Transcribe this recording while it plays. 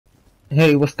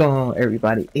Hey, what's going on,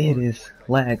 everybody? It is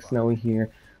LaGsnowy here,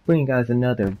 bringing you guys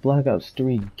another Black Ops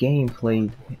 3 gameplay,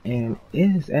 and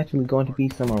it is actually going to be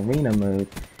some arena mode.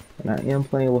 And I am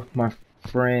playing with my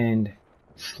friend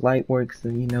Slightwork, so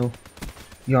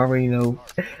you already know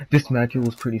this match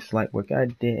was pretty Slightwork. I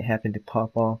did happen to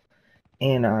pop off,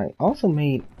 and I also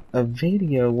made a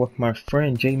video with my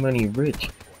friend J Money Rich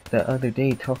the other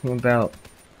day talking about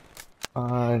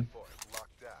uh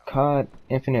COD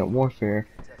Infinite Warfare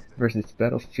versus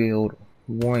Battlefield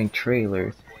Warring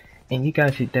trailers, and you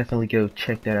guys should definitely go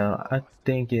check that out. I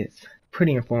think it's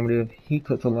pretty informative. He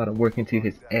puts a lot of work into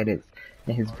his edits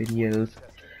and his videos.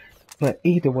 But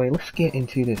either way, let's get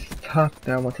into this topic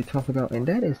that I want to talk about, and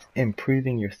that is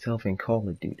improving yourself in Call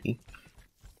of Duty.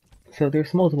 So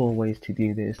there's multiple ways to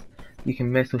do this. You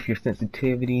can mess with your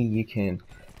sensitivity, you can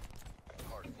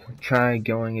try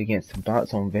going against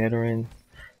bots on veterans.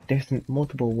 There's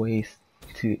multiple ways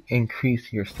to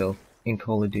increase yourself in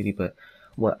Call of Duty, but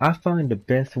what I find the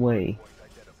best way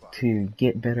to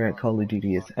get better at Call of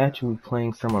Duty is actually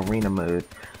playing some arena mode,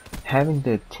 having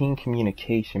the team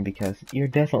communication, because you're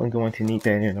definitely going to need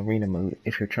that in arena mode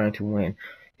if you're trying to win.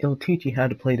 It'll teach you how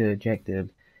to play the objective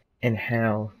and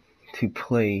how to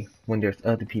play when there's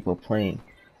other people playing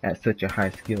at such a high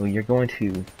skill. You're going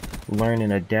to learn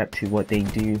and adapt to what they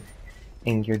do,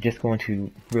 and you're just going to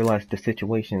realize the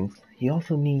situations. You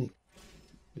also need,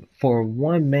 for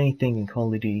one main thing in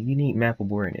Call of Duty, you need map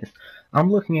awareness. I'm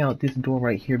looking out this door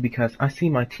right here because I see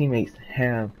my teammates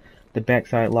have the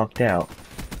backside locked out.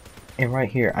 And right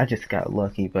here, I just got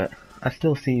lucky, but I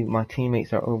still see my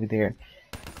teammates are over there.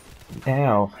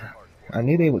 Now, I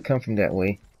knew they would come from that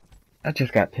way. I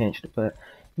just got pinched, but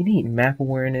you need map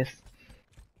awareness.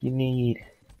 You need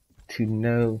to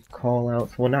know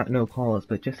callouts. Well, not know callouts,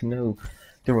 but just know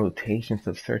the rotations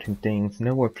of certain things.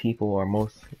 Know where people are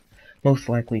most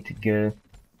likely to go.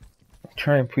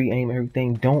 Try and pre-aim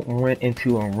everything. Don't run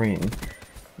into a ring.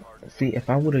 See, if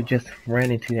I would have just ran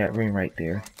into that ring right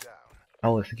there, I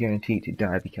was guaranteed to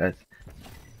die, because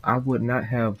I would not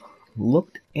have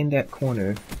looked in that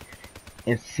corner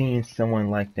and seen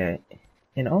someone like that.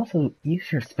 And also,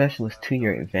 use your specialist to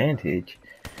your advantage.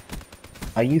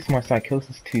 I use my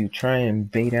psychosis to try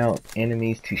and bait out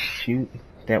enemies to shoot.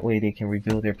 That way they can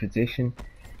reveal their position.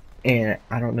 And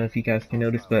I don't know if you guys can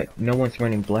notice, but no one's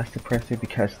running Blast Suppressor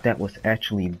because that was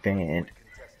actually banned,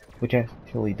 which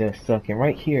actually does suck. And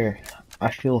right here, I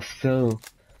feel so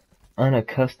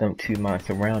unaccustomed to my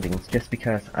surroundings just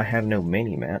because I have no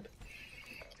mini-map.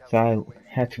 So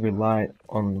I had to rely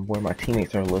on where my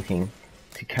teammates are looking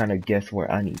to kind of guess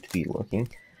where I need to be looking.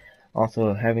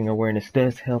 Also, having awareness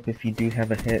does help if you do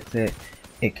have a headset.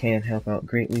 It can help out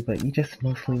greatly, but you just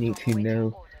mostly need to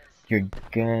know your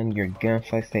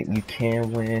gunfights that you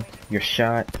can win, your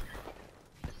shot.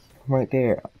 Right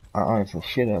there, I honestly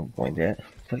should have won that,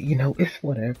 but it's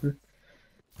whatever.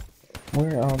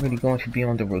 We're already going to be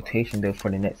on the rotation though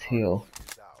for the next hill.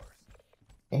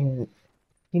 And,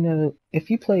 if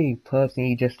you play pubs and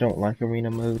you just don't like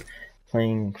arena mode,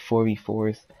 playing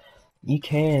 4v4s, you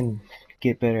can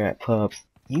get better at pubs.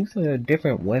 Use a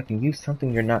different weapon, use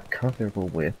something you're not comfortable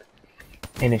with.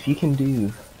 And if you can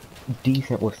do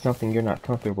decent with something you're not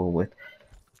comfortable with,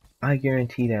 I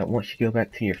guarantee that once you go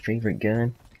back to your favorite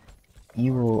gun,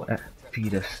 you will be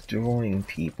destroying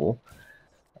people.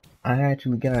 I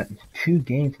actually got 2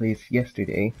 gameplays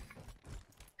yesterday.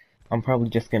 I'm probably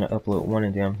just gonna upload one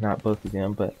of them, not both of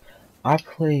them, but I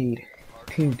played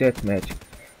Team Deathmatch.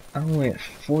 I went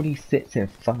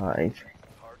 46-5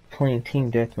 playing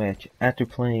Team Deathmatch after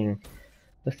playing,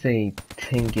 let's say,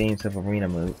 10 games of arena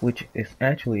mode, which is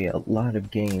actually a lot of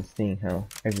games seeing how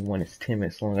everyone is 10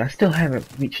 minutes long. I still haven't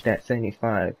reached that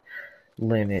 75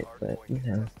 limit, but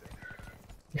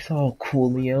it's all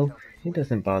coolio. It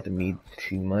doesn't bother me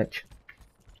too much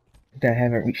that I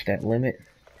haven't reached that limit.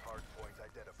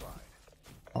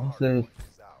 Also,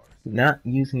 not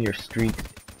using your streaks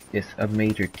is a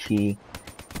major key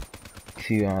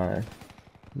to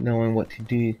knowing what to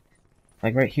do.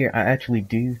 Like right here, I actually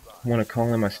do want to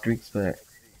call in my streaks, but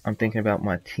I'm thinking about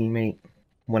my teammate.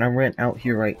 When I ran out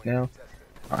here right now,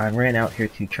 I ran out here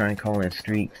to try and call in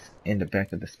streaks in the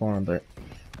back of the spawn, but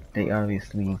they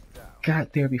obviously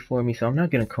got there before me, so I'm not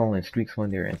going to call in streaks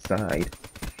when they're inside.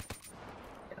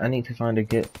 I need to find a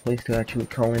good place to actually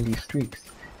call in these streaks.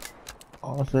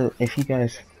 Also, if you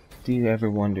guys do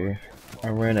ever wonder, I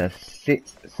ran a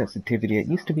 6 sensitivity. It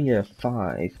used to be a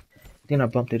 5. Then I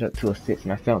bumped it up to a 6,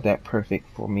 and I found that perfect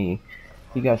for me.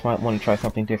 You guys might want to try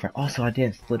something different. Also, I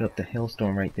didn't split up the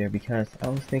hailstorm right there because I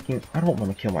was thinking, I don't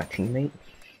want to kill my teammate.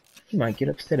 He might get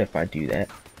upset if I do that.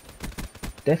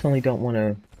 Definitely don't want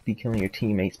to be killing your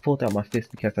teammates. Pulled out my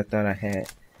fist because I thought I had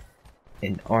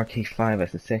an RK5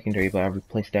 as a secondary, but I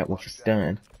replaced that with a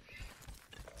stun.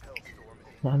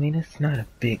 Well, I mean, it's not a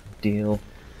big deal,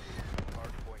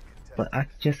 but I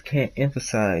just can't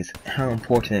emphasize how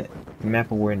important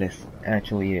map awareness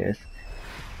actually is.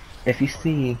 If you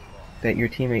see that your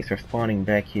teammates are spawning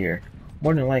back here,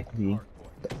 more than likely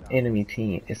the enemy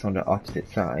team is on the opposite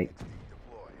side.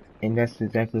 And that's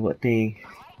exactly what they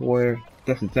were,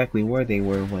 that's exactly where they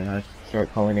were when I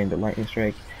started calling in the lightning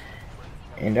strike.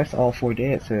 And that's all 4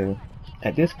 dead, so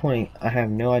at this point I have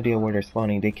no idea where they're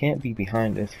spawning. They can't be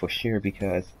behind us for sure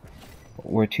because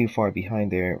we're too far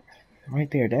behind there. Right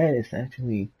there, that is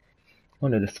actually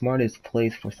one of the smartest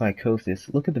plays for Psychosis.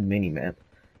 Look at the mini-map.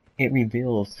 It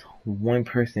reveals one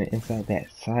person inside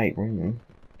that side room.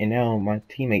 And now my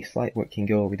teammate Slightwork can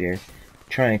go over there,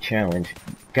 try and challenge.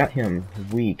 Got him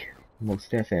weak,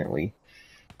 most definitely.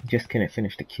 Just couldn't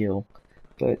finish the kill.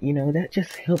 But you know, that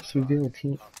just helps reveal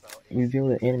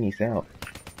the enemies out.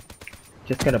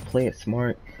 Just gotta play it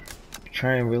smart.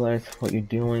 Try and realize what you're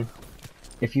doing.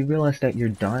 If you realize that you're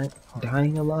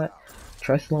dying a lot,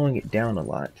 try slowing it down a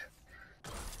lot.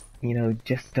 You know,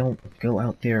 just don't go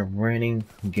out there running,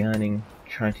 gunning,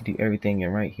 trying to do everything.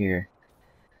 And right here,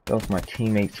 that was my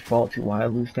teammate's fault. Why I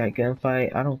lose that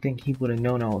gunfight? I don't think he would have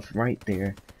known I was right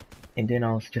there. And then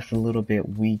I was just a little bit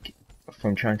weak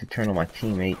from trying to turn on my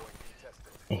teammate.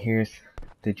 And here's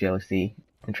the jealousy.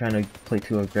 I'm trying to play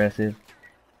too aggressive.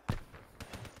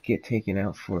 Get taken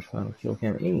out for a final kill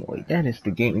cam. Anyway, that is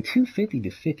the game. 250 to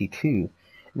 52.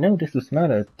 No, this was not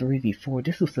a 3v4.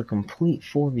 This was a complete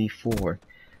 4v4.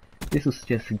 This was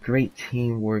just great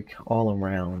teamwork all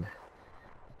around.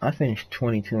 I finished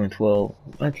 22 and 12.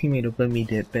 My teammate above me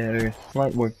did better.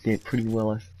 Slightwork did pretty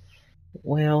well as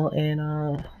well,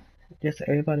 and just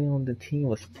everybody on the team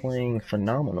was playing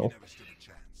phenomenal.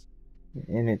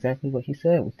 And exactly what he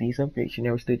said, with these upgrades you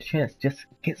never stood a chance. Just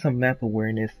get some map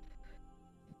awareness,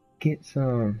 get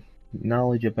some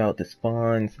knowledge about the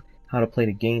spawns, how to play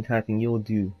the game type, and you'll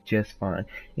do just fine.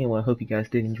 Anyway, I hope you guys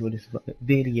did enjoy this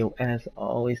video as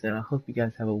always, and I hope you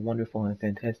guys have a wonderful and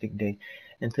fantastic day.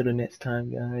 Until the next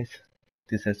time, guys,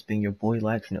 this has been your boy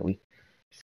LaGsnowy.